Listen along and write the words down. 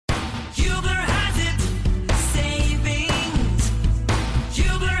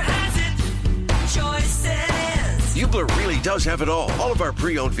NBC does have it all. All of our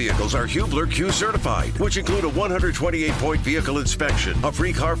pre-owned vehicles are Hubler Q certified, which include a 128-point vehicle inspection, a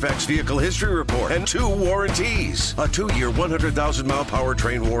free Carfax vehicle history report, and 2 warranties. A 2-year, 100,000-mile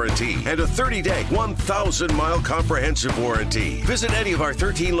powertrain warranty, and a 30-day, 1,000-mile comprehensive warranty. Visit any of our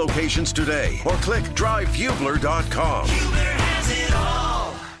 13 locations today, or click drivehubler.com. Hubler has it all.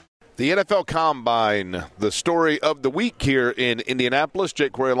 The NFL Combine, the story of the week here in Indianapolis.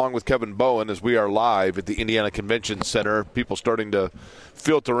 Jake Corey along with Kevin Bowen as we are live at the Indiana Convention Center. People starting to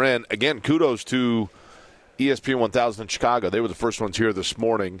filter in. Again, kudos to ESPN 1000 in Chicago. They were the first ones here this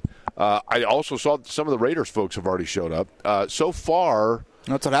morning. I also saw some of the Raiders folks have already showed up. So far.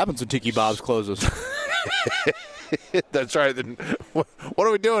 That's what happens when Tiki Bob's closes. That's right. Then what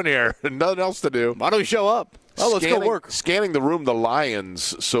are we doing here? Nothing else to do. Why don't we show up? Oh, let's go work. Scanning the room, the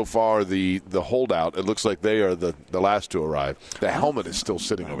Lions, so far, the holdout, it looks like they are the last to arrive. The helmet is still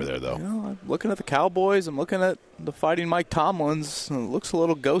sitting over there, though. I'm looking at the Cowboys. I'm looking at the Fighting Mike Tomlins. It looks a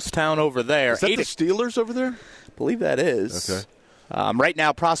little ghost town over there. Is that the Steelers over there? I believe that is. Okay. Right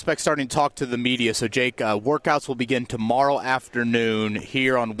now, prospects starting to talk to the media. So, Jake, workouts will begin tomorrow afternoon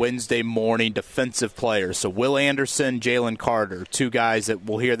here on Wednesday morning. Defensive players. So, Will Anderson, Jalen Carter, 2 guys that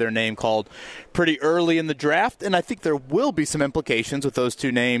will hear their name called pretty early in the draft. And I think there will be some implications with those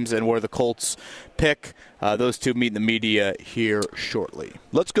 2 names and where the Colts pick. Those 2 meet the media here shortly.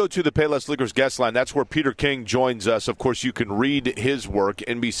 Let's go to the Payless Liquors guest line. That's where Peter King joins us. Of course, you can read his work,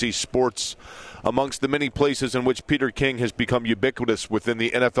 NBC Sports, amongst the many places in which Peter King has become ubiquitous within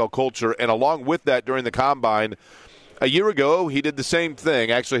the NFL culture. And along with that, during the Combine, a year ago, he did the same thing.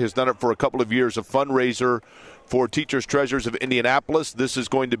 Actually has done it for a couple of years, a fundraiser for Teachers Treasures of Indianapolis. This is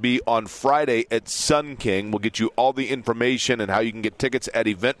going to be on Friday at Sun King. We'll get you all the information and how you can get tickets at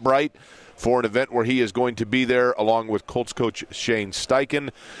Eventbrite for an event where he is going to be there along with Colts coach Shane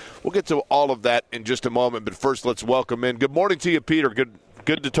Steichen. We'll get to all of that in just a moment, but first let's welcome in. Good morning to you, Peter. Good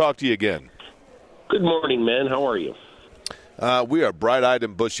to talk to you again. Good morning, man. How are you? We are bright-eyed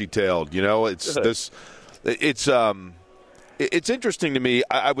and bushy-tailed. You know, it's interesting to me.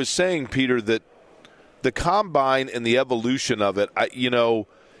 I was saying, Peter, that the Combine and the evolution of it,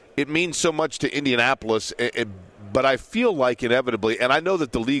 it means so much to Indianapolis, but I feel like inevitably, and I know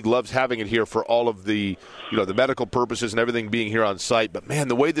that the league loves having it here for all of the, the medical purposes and everything being here on site, but man,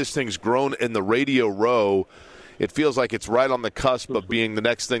 the way this thing's grown in the Radio Row, it feels like it's right on the cusp of being the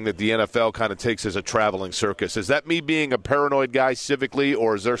next thing that the NFL kind of takes as a traveling circus. Is that me being a paranoid guy civically,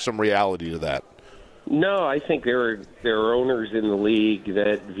 or is there some reality to that? No, I think there are owners in the league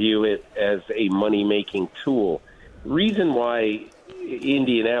that view it as a money-making tool. The reason why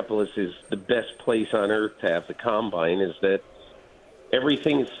Indianapolis is the best place on earth to have the Combine is that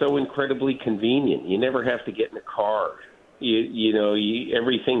everything is so incredibly convenient. You never have to get in a car.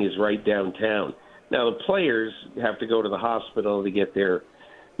 Everything is right downtown. Now, the players have to go to the hospital to get their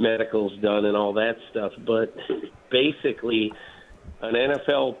medicals done and all that stuff, but basically an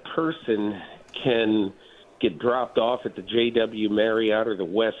NFL person can get dropped off at the JW Marriott or the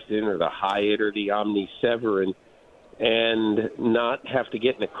Westin or the Hyatt or the Omni Severin and not have to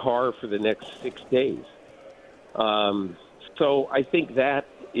get in a car for the next 6 days. So I think that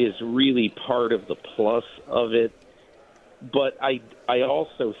is really part of the plus of it. But I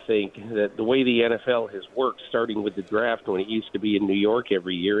also think that the way the NFL has worked, starting with the draft when it used to be in New York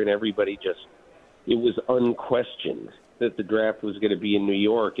every year, and everybody it was unquestioned that the draft was going to be in New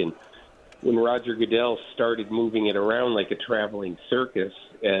York. And when Roger Goodell started moving it around like a traveling circus,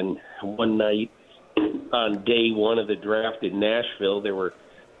 and one night on day 1 of the draft in Nashville, there were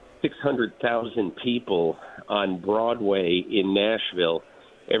 600,000 people on Broadway in Nashville.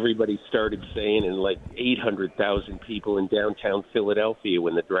 Everybody started saying, and like 800,000 people in downtown Philadelphia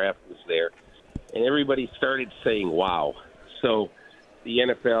when the draft was there. And everybody started saying, wow. So the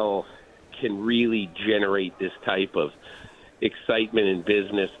NFL can really generate this type of excitement in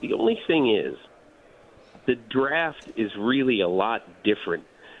business. The only thing is, the draft is really a lot different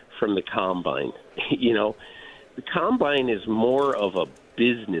from the Combine. The Combine is more of a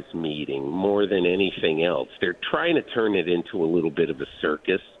business meeting more than anything else. They're trying to turn it into a little bit of a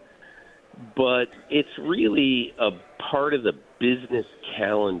circus, but it's really a part of the business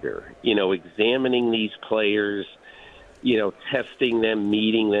calendar, examining these players, testing them,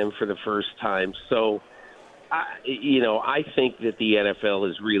 meeting them for the first time. So, I think that the NFL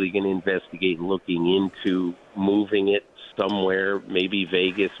is really going to investigate looking into moving it somewhere, maybe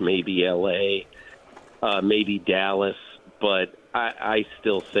Vegas, maybe L.A., maybe Dallas, but I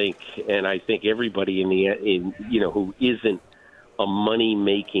still think, and I think everybody who isn't a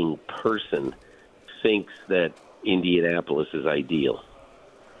money-making person thinks that Indianapolis is ideal.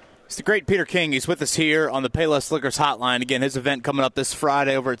 It's the great Peter King. He's with us here on the Payless Liquors Hotline. Again, his event coming up this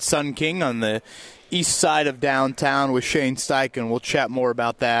Friday over at Sun King on the east side of downtown with Shane Steichen. We'll chat more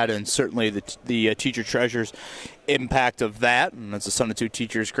about that and certainly the teacher treasures impact of that. And as a son of two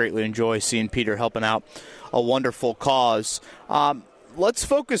teachers, greatly enjoy seeing Peter helping out a wonderful cause. Let's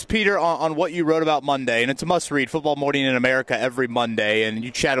focus, Peter, on what you wrote about Monday, and it's a must-read, Football Morning in America every Monday, and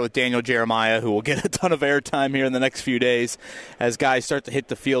you chatted with Daniel Jeremiah, who will get a ton of airtime here in the next few days as guys start to hit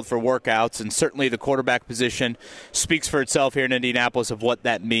the field for workouts, and certainly the quarterback position speaks for itself here in Indianapolis of what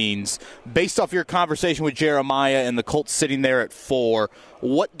that means. Based off your conversation with Jeremiah and the Colts sitting there at 4,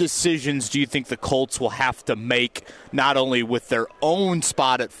 what decisions do you think the Colts will have to make, not only with their own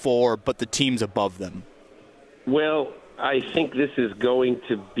spot at 4, but the teams above them? Well, I think this is going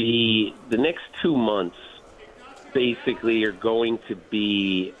to be the next 2 months basically are going to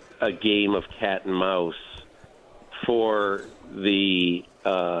be a game of cat and mouse for the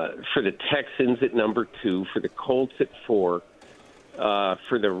Texans at number 2, for the Colts at 4,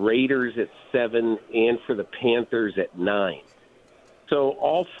 for the Raiders at 7, and for the Panthers at 9. So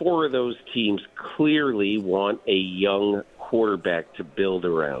all 4 of those teams clearly want a young quarterback to build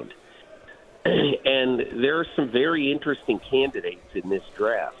around. And there are some very interesting candidates in this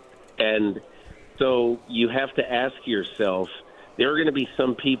draft. And so you have to ask yourself, there are going to be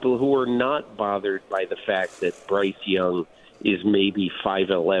some people who are not bothered by the fact that Bryce Young is maybe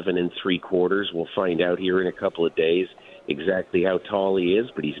 5'11 and 3/4. We'll find out here in a couple of days exactly how tall he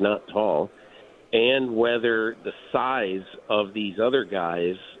is, but he's not tall. And whether the size of these other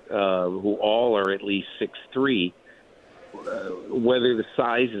guys, who all are at least 6'3", whether the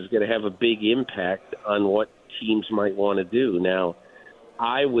size is going to have a big impact on what teams might want to do. Now,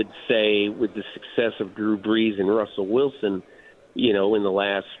 I would say with the success of Drew Brees and Russell Wilson, in the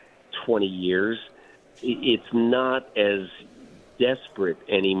last 20 years, it's not as desperate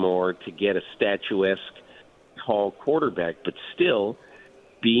anymore to get a statuesque tall quarterback, but still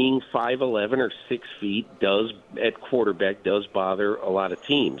being 5'11 or 6 feet at quarterback does bother a lot of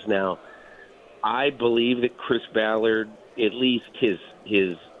teams. Now, I believe that Chris Ballard, at least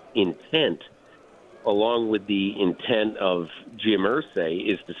his intent, along with the intent of Jim Irsay,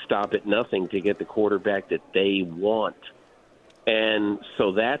 is to stop at nothing to get the quarterback that they want. And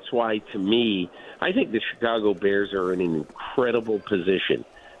so that's why, to me, I think the Chicago Bears are in an incredible position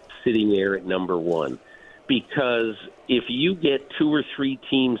sitting there at number 1. Because if you get 2 or 3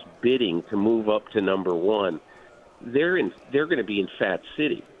 teams bidding to move up to number 1, they're going to be in Fat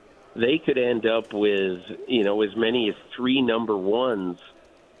City. They could end up with, as many as 3 number 1s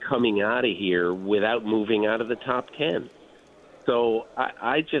coming out of here without moving out of the top 10. So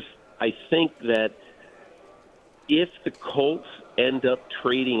I think that if the Colts end up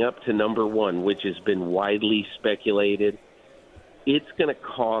trading up to number 1, which has been widely speculated, it's going to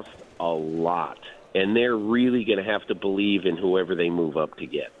cost a lot. And they're really going to have to believe in whoever they move up to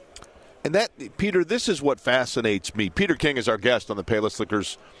get. And that, Peter, this is what fascinates me. Peter King is our guest on the Payless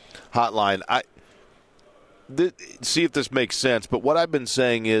Liquors Hotline. See if this makes sense, but what I've been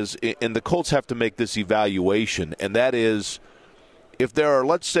saying is, and the Colts have to make this evaluation, and that is, if there are,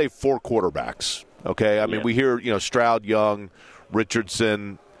 let's say, 4 quarterbacks, okay? I mean, we hear, Stroud, Young,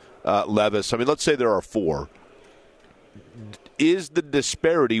 Richardson, Levis. I mean, let's say there are 4. Is the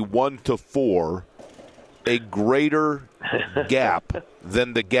disparity 1 to 4 a greater gap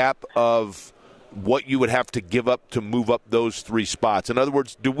than the gap of what you would have to give up to move up those 3 spots? In other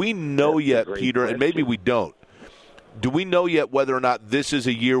words, do we know yet, Peter, question. And maybe we don't, do we know yet whether or not this is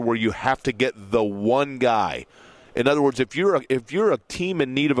a year where you have to get the one guy? In other words, if you're a team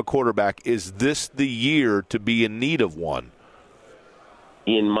in need of a quarterback, is this the year to be in need of one?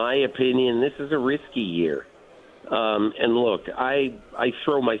 In my opinion, this is a risky year. And look, I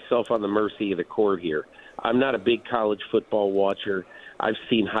throw myself on the mercy of the court here. I'm not a big college football watcher. I've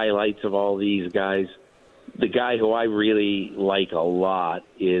seen highlights of all these guys. The guy who I really like a lot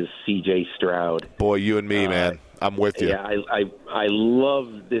is C.J. Stroud. Boy, you and me, man. I'm with you. Yeah, I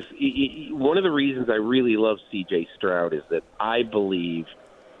love this. One of the reasons I really love C.J. Stroud is that I believe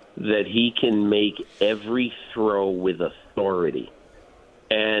that he can make every throw with authority.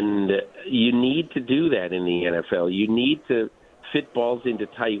 And you need to do that in the NFL. You need to fit balls into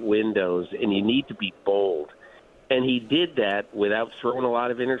tight windows, and you need to be bold. And he did that without throwing a lot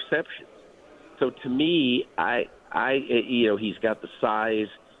of interceptions. So to me, he's got the size,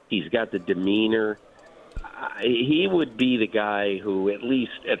 he's got the demeanor. He would be the guy who, at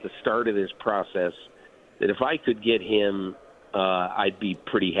least at the start of this process, that if I could get him, I'd be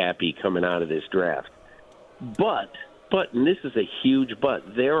pretty happy coming out of this draft. But, and this is a huge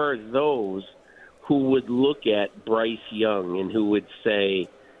but, there are those who would look at Bryce Young and who would say,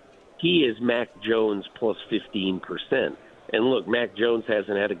 he is Mac Jones plus 15%. And look, Mac Jones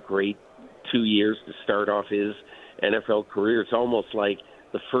hasn't had a great 2 years to start off his NFL career. It's almost like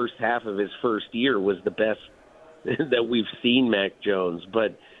the first half of his first year was the best that we've seen Mac Jones.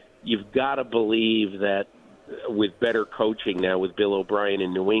 But you've got to believe that with better coaching now with Bill O'Brien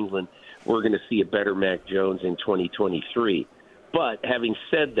in New England, we're going to see a better Mac Jones in 2023. But having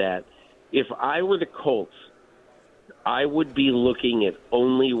said that, if I were the Colts, I would be looking at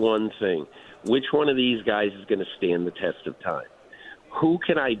only one thing. Which one of these guys is going to stand the test of time? Who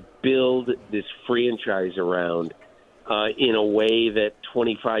can I build this franchise around in a way that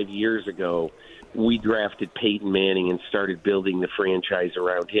 25 years ago we drafted Peyton Manning and started building the franchise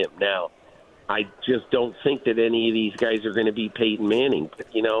around him? Now, I just don't think that any of these guys are going to be Peyton Manning.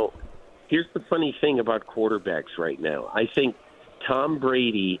 But, you know, here's the funny thing about quarterbacks right now. I think Tom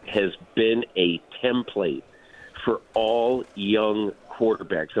Brady has been a template for all young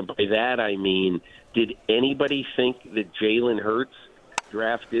quarterbacks. And by that I mean, did anybody think that Jalen Hurts,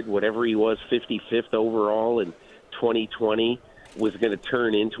 drafted whatever he was, 55th overall in 2020, was going to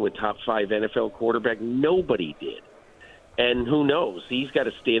turn into a top 5 NFL quarterback? Nobody did. And who knows? He's got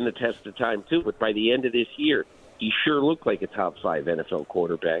to stand the test of time too. But by the end of this year, he sure looked like a top 5 NFL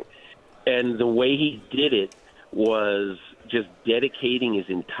quarterback. And the way he did it was just dedicating his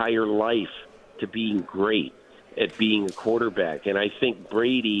entire life to being great at being a quarterback. And I think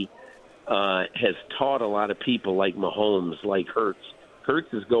Brady has taught a lot of people like Mahomes, like Hurts.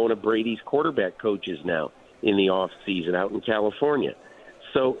 Hurts is going to Brady's quarterback coaches now in the off season out in California.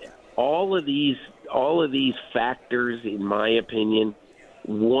 So all of these factors, in my opinion,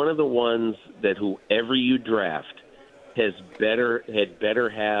 one of the ones that whoever you draft had better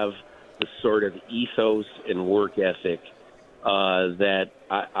have the sort of ethos and work ethic that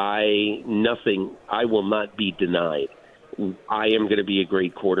I will not be denied. I am going to be a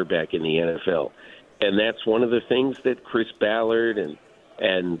great quarterback in the NFL. And that's one of the things that Chris Ballard and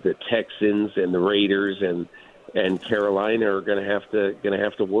the Texans and the Raiders and Carolina are going to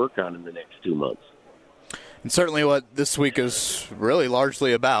have to work on in the next 2 months. And certainly what this week is really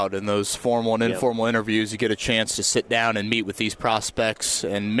largely about. In those formal and informal interviews, you get a chance to sit down and meet with these prospects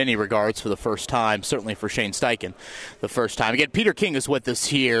in many regards for the first time, certainly for Shane Steichen, the first time. Again, Peter King is with us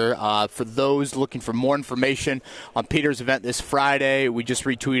here. For those looking for more information on Peter's event this Friday, we just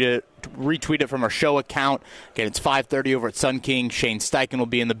retweeted from our show account. Again, it's 5:30 over at Sun King. Shane Steichen will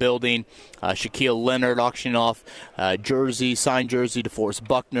be in the building. Shaquille Leonard auctioning off signed jersey to Forrest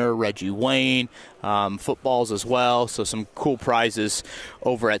Buckner, Reggie Wayne, footballs as well. So some cool prizes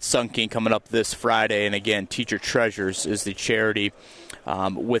over at Sun King coming up this Friday. And again, Teacher Treasures is the charity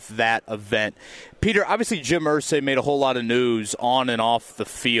with that event. Peter, obviously Jim Irsay made a whole lot of news on and off the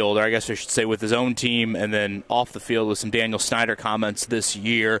field, or I guess I should say with his own team, and then off the field with some Daniel Snyder comments this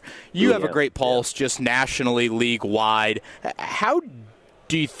year. You have a great pulse just nationally, league-wide. How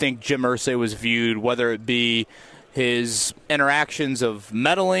do you think Jim Irsay was viewed, whether it be his interactions of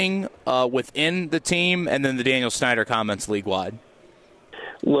meddling within the team and then the Daniel Snyder comments league-wide?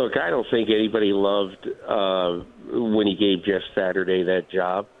 Look, I don't think anybody loved when he gave Jeff Saturday that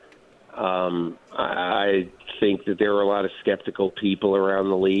job. I think that there were a lot of skeptical people around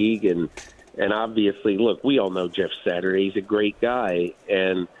the league, and obviously, look, we all know Jeff Saturday. He's a great guy,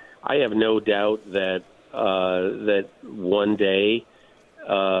 and I have no doubt that that one day,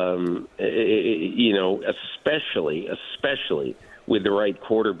 especially with the right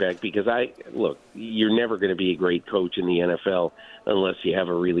quarterback, because you're never going to be a great coach in the NFL unless you have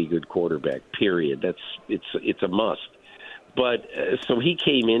a really good quarterback. Period. It's a must. But so he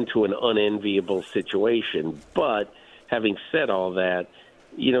came into an unenviable situation. But having said all that,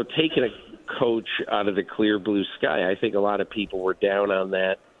 taking a coach out of the clear blue sky, I think a lot of people were down on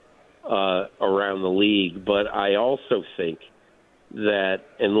that around the league. But I also think that,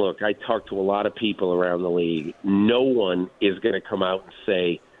 and look, I talked to a lot of people around the league, no one is going to come out and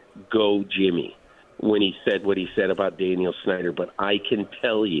say, go Jimmy, when he said what he said about Daniel Snyder. But I can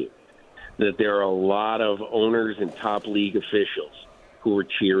tell you that there are a lot of owners and top league officials who are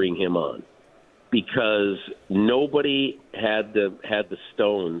cheering him on, because nobody had the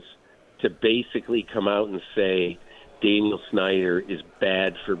stones to basically come out and say Daniel Snyder is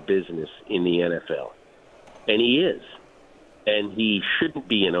bad for business in the NFL. And he is. And he shouldn't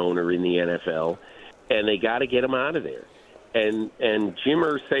be an owner in the NFL, and they got to get him out of there. And Jim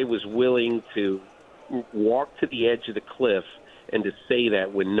Irsay was willing to walk to the edge of the cliff and to say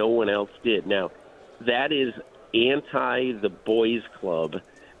that when no one else did. Now, that is anti the boys club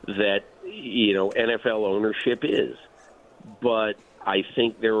that, NFL ownership is. But I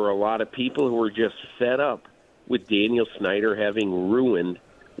think there were a lot of people who were just fed up with Daniel Snyder having ruined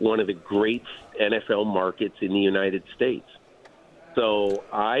one of the great NFL markets in the United States. So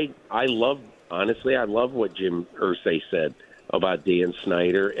I love what Jim Irsay said about Dan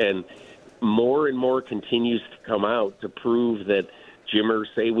Snyder, and more continues to come out to prove that Jim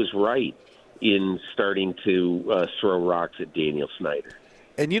Irsay was right in starting to throw rocks at Daniel Snyder.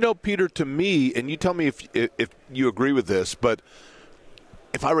 And Peter, to me, and you tell me if you agree with this, but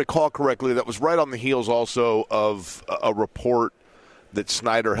if I recall correctly, that was right on the heels also of a report that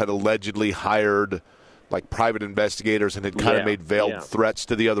Snyder had allegedly hired like private investigators and had kind of made veiled threats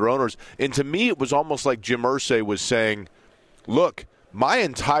to the other owners. And to me, it was almost like Jim Irsay was saying, look,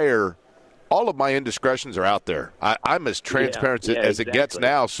 all of my indiscretions are out there. I'm as transparent as it gets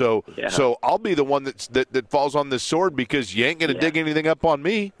now. So I'll be the one that falls on this sword because you ain't going to dig anything up on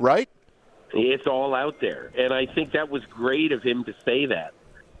me, right? It's all out there. And I think that was great of him to say that.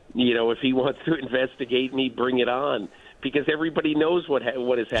 If he wants to investigate me, bring it on. Because everybody knows what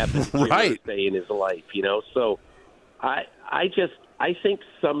has happened to Jim Irsay in his life, So I think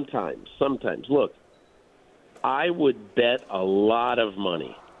sometimes, look, I would bet a lot of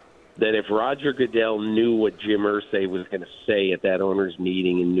money that if Roger Goodell knew what Jim Irsay was going to say at that owners'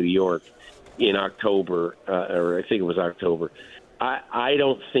 meeting in New York in October, or I think it was October, I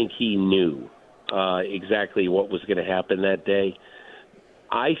don't think he knew exactly what was going to happen that day.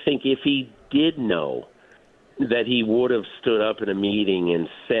 I think if he did know, that he would have stood up in a meeting and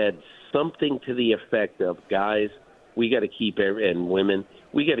said something to the effect of, guys, we got to keep, and women,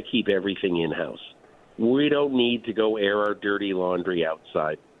 we got to keep everything in-house. We don't need to go air our dirty laundry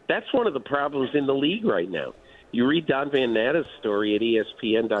outside. That's one of the problems in the league right now. You read Don Van Natta's story at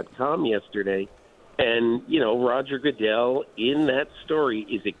ESPN.com yesterday, and, Roger Goodell in that story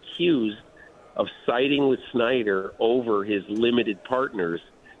is accused of siding with Snyder over his limited partners,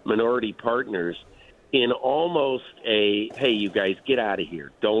 minority partners, in almost a, hey, you guys, get out of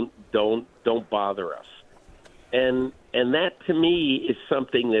here. Don't bother us. And that, to me, is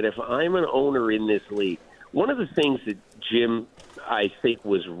something that if I'm an owner in this league, one of the things that Jim, I think,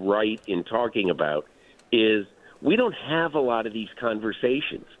 was right in talking about is we don't have a lot of these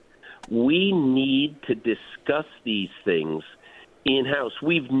conversations. We need to discuss these things in-house.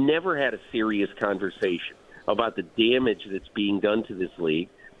 We've never had a serious conversation about the damage that's being done to this league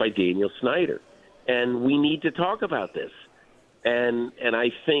by Daniel Snyder. And we need to talk about this. And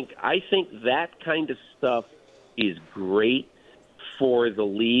I think that kind of stuff is great for the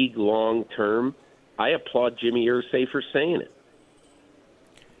league long term. I applaud Jimmy Irsay for saying it.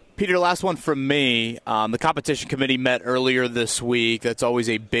 Peter, last one from me. The competition committee met earlier this week. That's always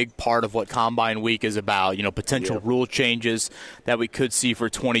a big part of what Combine Week is about, potential rule changes that we could see for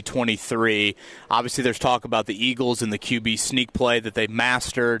 2023. Obviously, there's talk about the Eagles and the QB sneak play that they've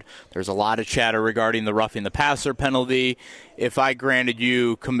mastered. There's a lot of chatter regarding the roughing the passer penalty. If I granted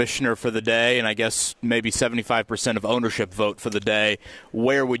you commissioner for the day, and I guess maybe 75% of ownership vote for the day,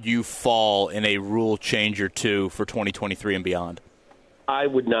 where would you fall in a rule change or two for 2023 and beyond? I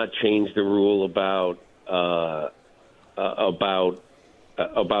would not change the rule about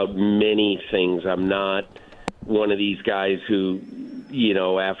many things. I'm not one of these guys who,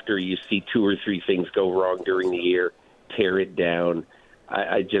 after you see two or three things go wrong during the year, tear it down.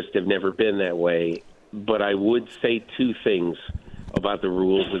 I just have never been that way. But I would say two things about the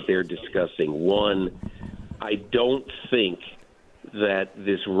rules that they're discussing. One, I don't think that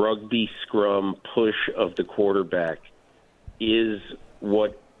this rugby scrum push of the quarterback is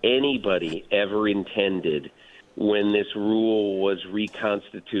what anybody ever intended when this rule was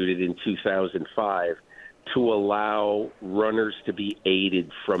reconstituted in 2005 to allow runners to be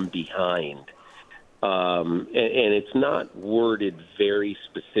aided from behind. And it's not worded very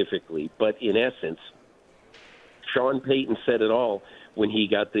specifically, but in essence, Sean Payton said it all when he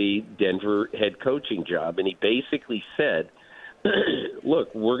got the Denver head coaching job, and he basically said,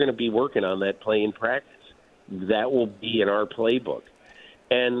 look, we're going to be working on that play in practice. That will be in our playbook.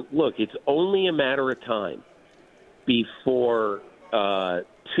 And look, it's only a matter of time before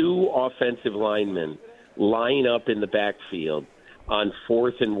two offensive linemen line up in the backfield on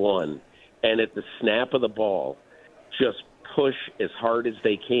 4th and 1, and at the snap of the ball, just push as hard as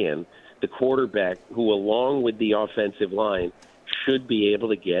they can. The quarterback, who along with the offensive line, should be able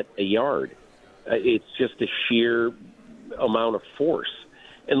to get a yard. It's just a sheer amount of force.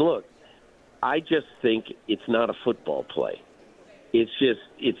 And look, I just think it's not a football play. It's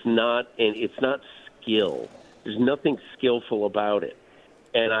not skill. There's nothing skillful about it.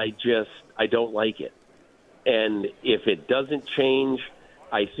 And I don't like it. And if it doesn't change,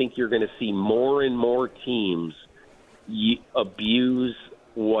 I think you're going to see more and more teams abuse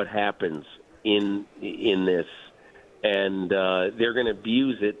what happens in this and they're going to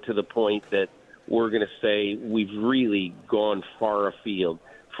abuse it to the point that we're going to say we've really gone far afield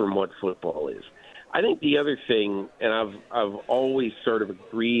from what football is. I think the other thing, and I've always sort of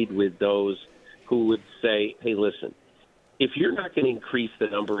agreed with those who would say, hey, listen, if you're not going to increase the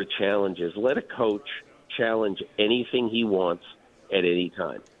number of challenges, let a coach challenge anything he wants at any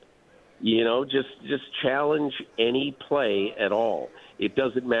time. You know, just challenge any play at all. It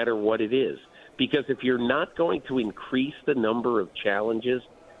doesn't matter what it is. Because if you're not going to increase the number of challenges,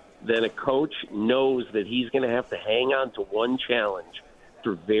 then a coach knows that he's going to have to hang on to one challenge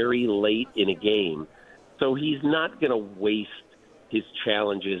for very late in a game. So he's not going to waste his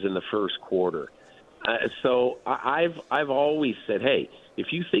challenges in the first quarter. So I've always said, hey, if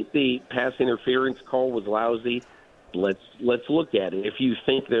you think the pass interference call was lousy, let's look at it. If you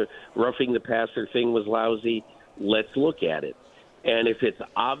think the roughing the passer thing was lousy, let's look at it. And if it's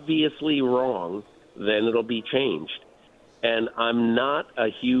obviously wrong, then it'll be changed. And I'm not a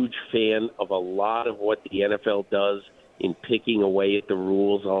huge fan of a lot of what the NFL does in picking away at the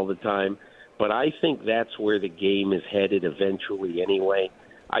rules all the time. But I think that's where the game is headed eventually anyway.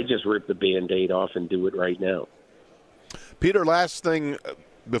 I just rip the Band-Aid off and do it right now. Peter, last thing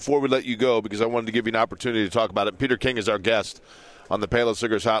before we let you go, because I wanted to give you an opportunity to talk about it. Peter King is our guest on the Payless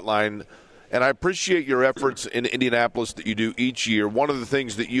Liquors Hotline. And I appreciate your efforts in Indianapolis that you do each year. One of the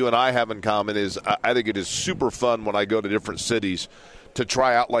things that you and I have in common is I think it is super fun when I go to different cities to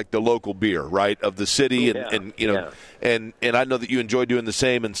try out like the local beer, right, of the city. And you know, and I know that you enjoy doing the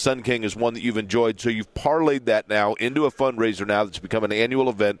same, and Sun King is one that you've enjoyed. So you've parlayed that now into a fundraiser now that's become an annual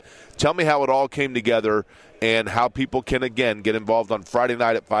event. Tell me how it all came together and how people can, again, get involved on Friday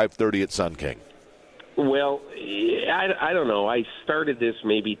night at 5:30 at Sun King. Well, I don't know. I started this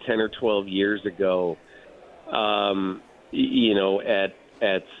maybe 10 or 12 years ago, you know,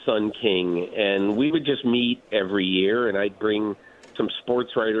 at Sun King. And we would just meet every year, and I'd bring some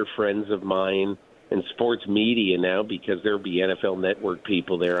sports writer friends of mine and sports media now, because there'll be NFL Network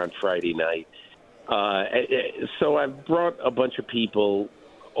people there on Friday night. So I've brought a bunch of people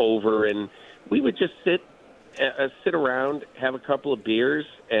over, and we would just sit around, have a couple of beers,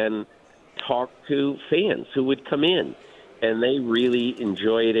 and talk to fans who would come in, and they really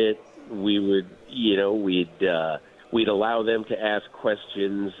enjoyed it. We would, you know, we'd allow them to ask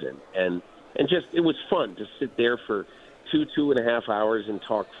questions, and just, it was fun to sit there for 2.5 hours and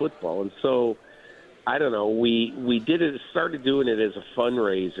talk football. And so, I don't know, we started doing it as a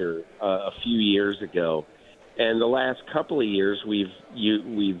fundraiser a few years ago, and the last couple of years we've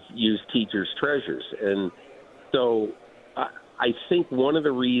used Teachers Treasures. And so I think one of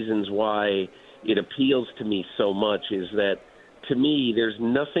the reasons why it appeals to me so much is that, to me, there's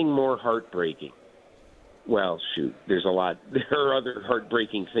nothing more heartbreaking. Well, shoot, there's a lot. There are other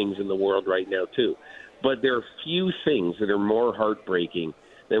heartbreaking things in the world right now, too. But there are few things that are more heartbreaking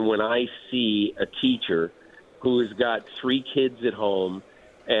than when I see a teacher who has got 3 kids at home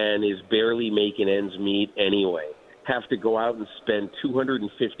and is barely making ends meet anyway have to go out and spend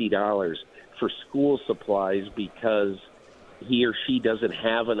 $250 for school supplies because he or she doesn't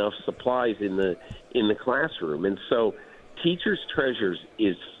have enough supplies in the classroom. And so Teachers Treasures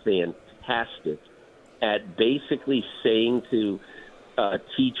is fantastic at basically saying to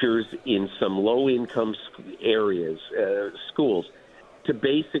teachers in some low-income areas, schools, to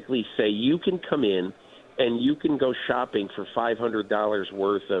basically say, you can come in and you can go shopping for $500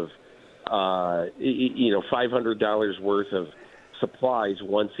 worth of, $500 worth of supplies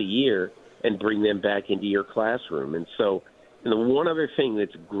once a year and bring them back into your classroom. And so, and the one other thing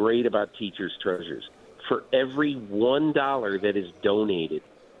that's great about Teachers Treasures, for every $1 that is donated,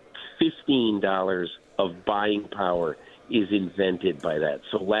 $15 of buying power is invented by that.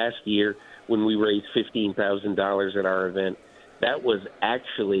 So last year, when we raised $15,000 at our event, that was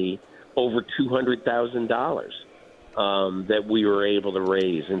actually over $200,000 that we were able to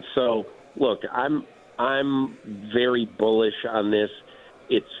raise. And so, look, I'm very bullish on this.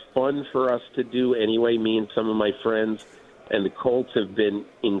 It's fun for us to do anyway, me and some of my friends. And the Colts have been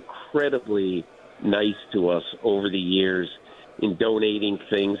incredibly nice to us over the years in donating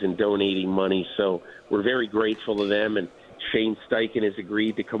things and donating money. So we're very grateful to them. And Shane Steichen has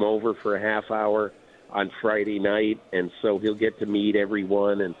agreed to come over for a half hour on Friday night. And so he'll get to meet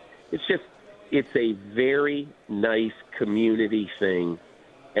everyone. And it's a very nice community thing.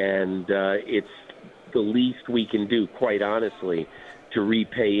 And it's the least we can do, quite honestly, to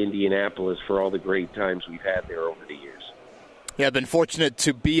repay Indianapolis for all the great times we've had there over the years. Yeah, I've been fortunate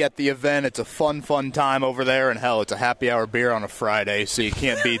to be at the event. It's a fun time over there, and hell, it's a happy hour beer on a Friday, so you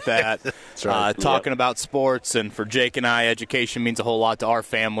can't beat that. That's right. Talking about sports, and for Jake and I, education means a whole lot to our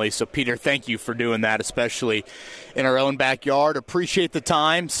family. So, Peter, thank you for doing that, especially in our own backyard. Appreciate the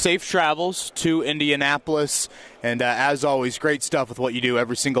time. Safe travels to Indianapolis, and as always, great stuff with what you do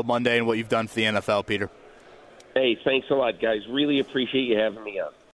every single Monday and what you've done for the NFL, Peter. Hey, thanks a lot, guys. Really appreciate you having me on.